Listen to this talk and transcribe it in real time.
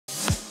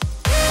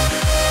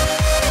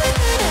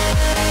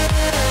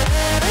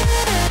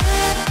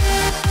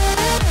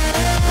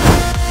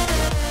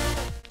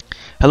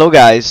Hello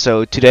guys,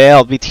 so today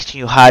I'll be teaching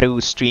you how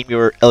to stream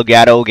your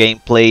ElGato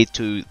gameplay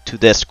to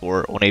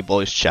Discord on a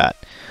voice chat.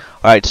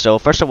 Alright, so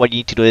first of all, what you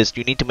need to do is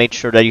you need to make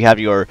sure that you have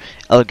your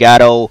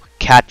ElGato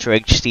Capture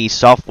HD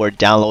software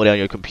downloaded on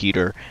your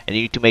computer, and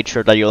you need to make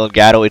sure that your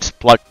ElGato is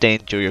plugged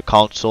into your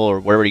console or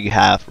wherever you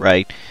have,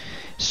 right?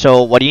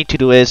 So what you need to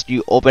do is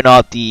you open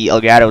up the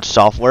ElGato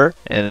software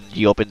and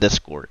you open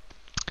Discord.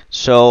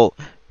 So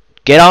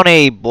get on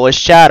a voice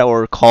chat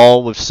or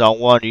call with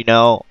someone,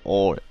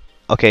 or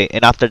okay,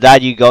 and after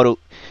that you go to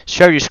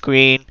share your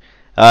screen,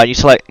 you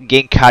select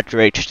Game Capture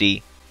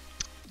HD,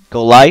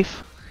 go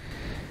live.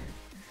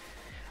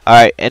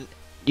 Alright, and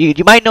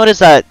you might notice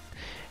that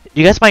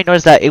you guys might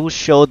notice that it will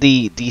show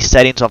the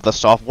settings of the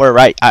software,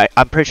 right?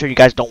 I'm pretty sure you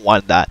guys don't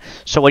want that.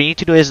 So what you need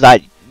to do is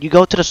that you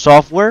go to the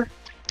software,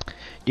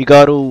 you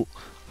go to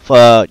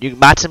you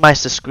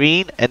maximize the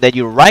screen, and then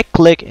you right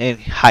click and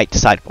hide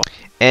sidebar.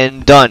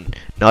 And done.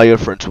 Now your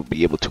friends will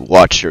be able to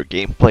watch your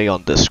gameplay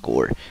on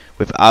Discord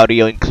with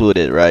audio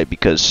included, right?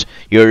 Because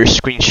you're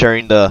screen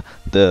sharing the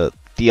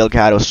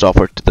ElGato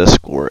software to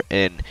Discord,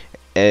 and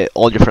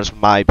all your friends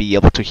might be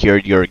able to hear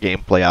your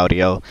gameplay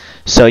audio.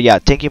 So yeah,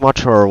 thank you much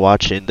for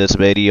watching this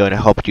video, and I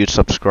hope you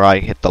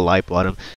subscribe, hit the like button.